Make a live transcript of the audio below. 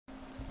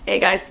Hey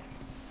guys.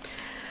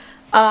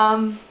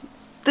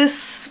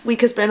 This week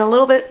has been a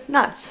little bit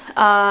nuts,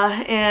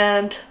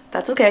 and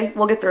that's okay.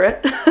 We'll get through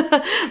it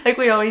like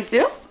we always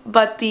do.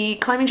 But the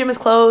climbing gym is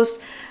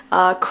closed.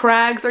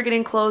 Crags are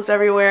getting closed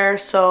everywhere,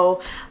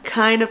 so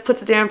kind of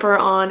puts a damper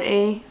on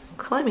a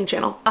climbing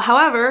channel.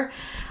 However,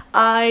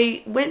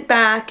 I went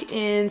back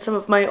in some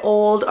of my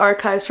old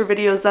archives for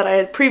videos that I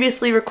had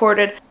previously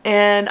recorded,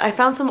 and I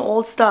found some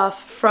old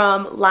stuff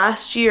from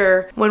last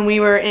year when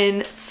we were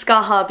in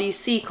Skaha,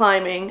 BC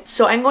climbing.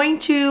 So I'm going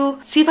to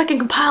see if I can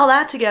compile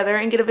that together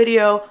and get a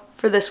video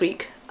for this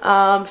week.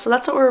 So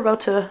that's what we're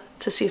about to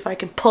see if I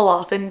can pull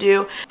off and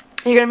do.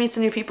 You're gonna meet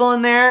some new people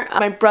in there.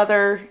 My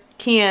brother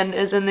Kian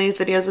is in these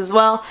videos as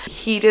well.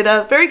 He did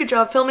a very good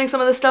job filming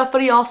some of this stuff,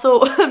 but he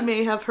also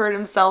may have hurt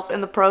himself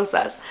in the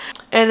process.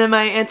 And then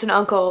my aunt and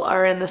uncle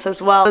are in this as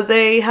well.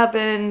 They have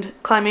been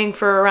climbing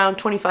for around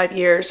 25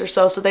 years or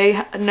so, so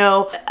they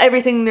know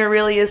everything there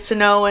really is to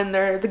know, and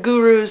they're the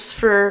gurus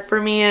for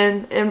me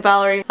and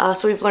Valerie.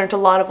 So we've learned a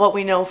lot of what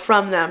we know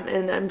from them,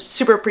 and I'm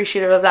super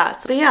appreciative of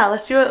that. So but yeah,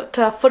 let's see what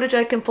footage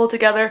I can pull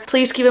together.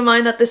 Please keep in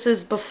mind that this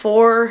is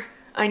before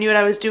I knew what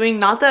I was doing.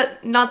 Not that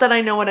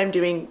I know what I'm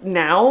doing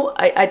now.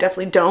 I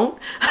definitely don't.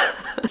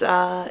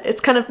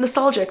 It's kind of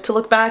nostalgic to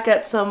look back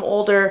at some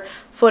older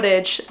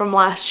footage from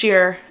last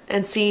year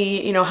and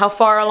see, you know, how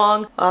far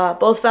along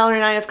both Valerie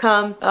and I have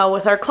come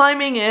with our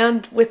climbing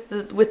and with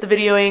the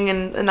videoing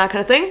and that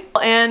kind of thing.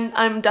 And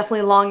I'm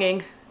definitely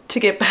longing to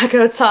get back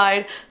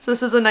outside, so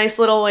this is a nice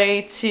little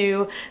way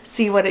to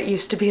see what it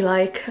used to be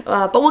like.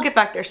 But we'll get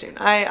back there soon.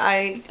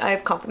 I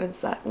have confidence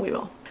that we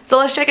will. So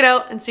let's check it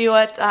out and see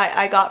what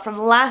I got from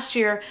last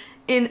year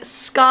in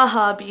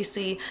Skaha,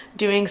 BC,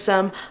 doing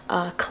some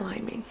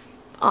climbing.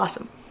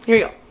 Awesome. Here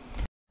you go.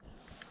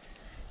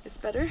 It's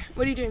better.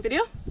 What are you doing,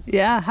 video?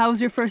 Yeah, how was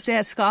your first day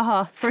at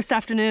Skaha? First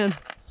afternoon?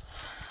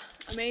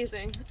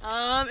 Amazing.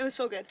 It was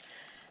so good.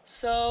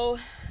 So,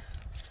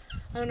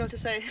 I don't know what to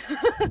say.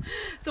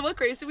 So what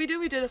grades did we do?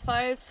 We did a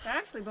 5. They're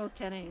actually both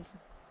 10As.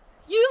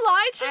 You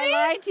lied to me?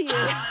 I lied to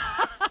you.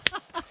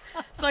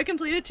 So I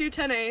completed 2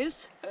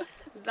 10As.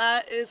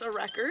 That is a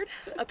record,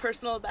 a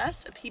personal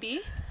best, a PB.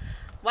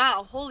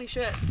 Wow, holy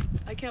shit.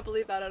 I can't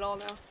believe that at all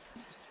now.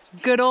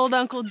 Good old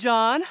Uncle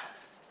John.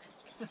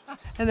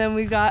 And then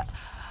we got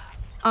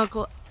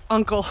Uncle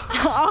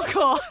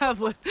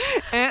Evelyn.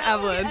 Aunt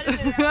Evelyn.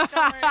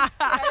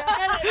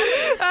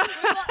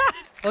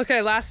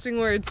 Okay, lasting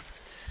words.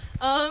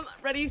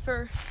 Ready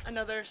for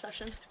another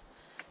session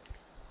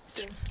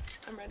soon.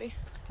 I'm ready.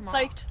 Tomorrow.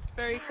 Psyched,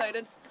 very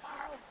excited.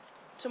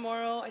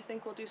 Tomorrow I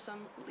think we'll do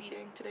some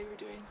leading. Today we're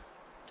doing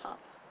top,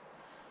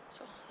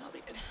 so that'll be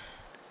good.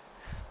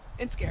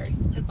 It's scary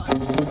and fun.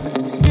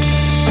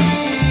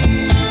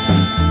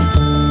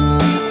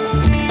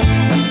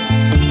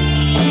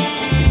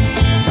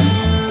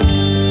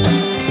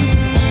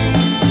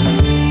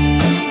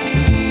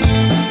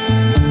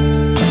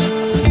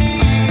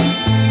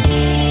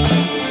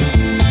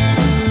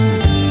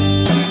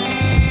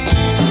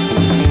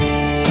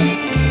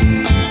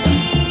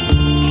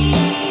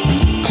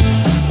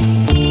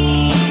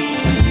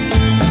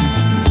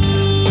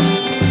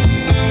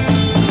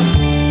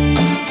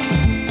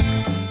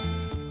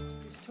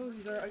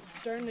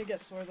 Starting to get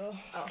sore though.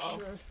 Uh-oh.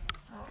 Sure.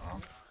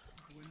 Uh-oh.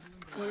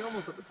 We're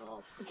almost at the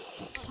top.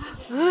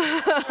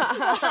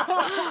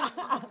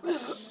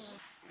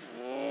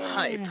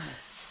 Hype.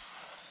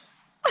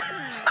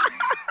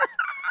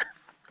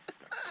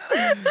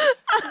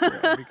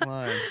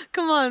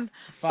 Come on.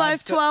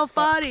 5'12"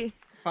 body.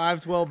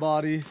 5'12"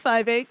 body.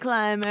 5'8"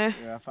 climber.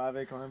 Yeah,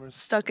 5'8" climbers.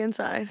 Stuck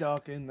inside.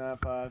 Stuck in that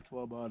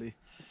 5'12" body.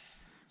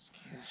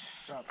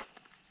 Trapped.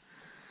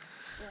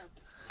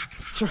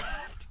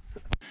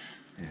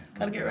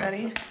 Gotta get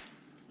ready.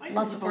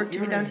 Lots of work to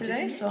be done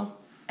today, so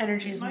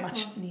energy is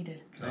much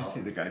needed. Can I see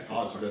the guy?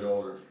 Todd's a bit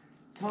older.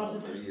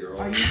 Todd's a year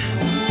older.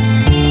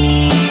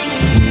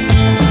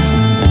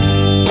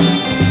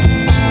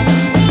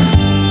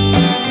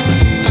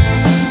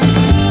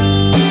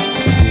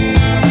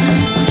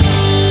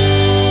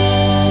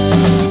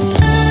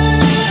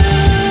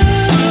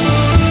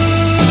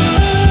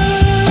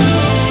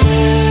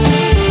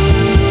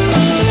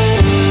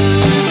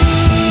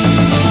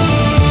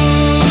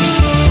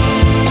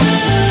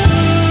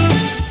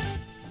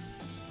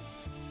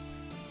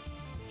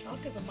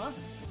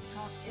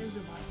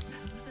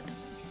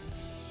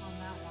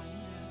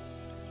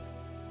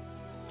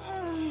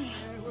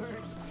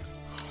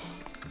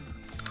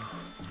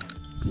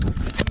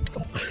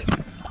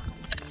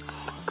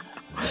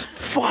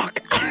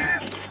 Fuck!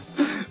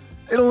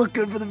 It'll look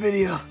good for the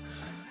video.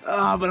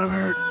 Ah, but I'm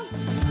hurt.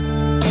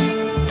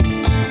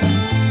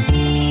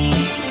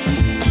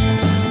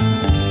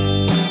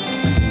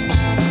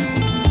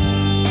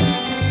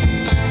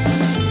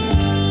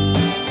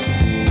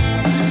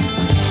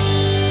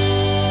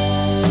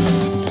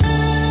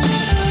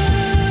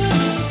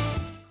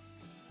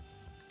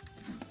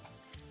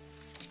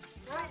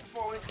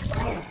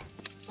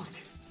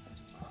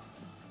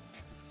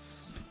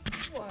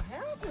 What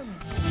happened?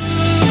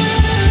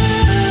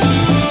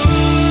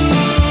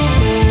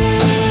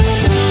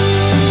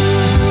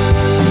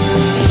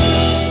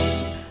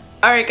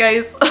 Alright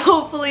guys,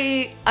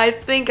 hopefully I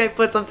think I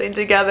put something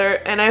together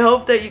and I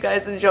hope that you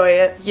guys enjoy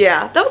it.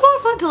 Yeah, that was a lot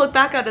of fun to look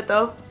back at it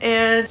though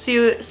and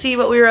see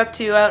what we were up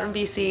to out in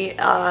BC.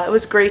 It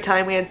was a great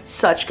time. We had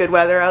such good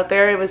weather out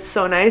there. It was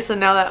so nice, and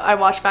now that I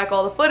watched back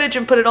all the footage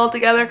and put it all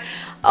together,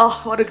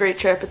 oh, what a great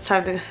trip. It's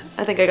time to,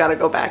 I think I gotta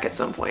go back at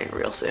some point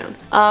real soon.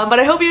 But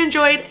I hope you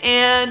enjoyed,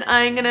 and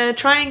I'm gonna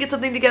try and get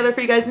something together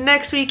for you guys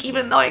next week,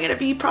 even though I'm gonna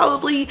be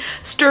probably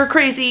stir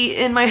crazy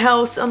in my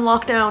house on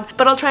lockdown.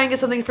 But I'll try and get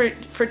something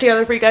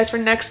together for you guys for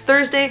next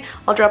Thursday.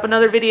 I'll drop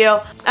another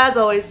video. As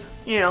always,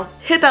 you know,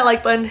 hit that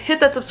like button, hit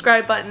that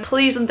subscribe button,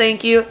 please and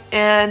thank you,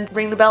 and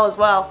ring the bell as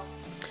well.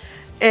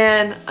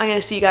 And I'm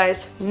gonna see you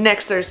guys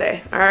next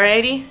Thursday.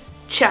 Alrighty?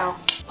 Ciao.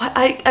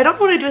 I don't know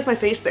what I do with my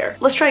face there.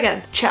 Let's try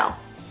again. Ciao.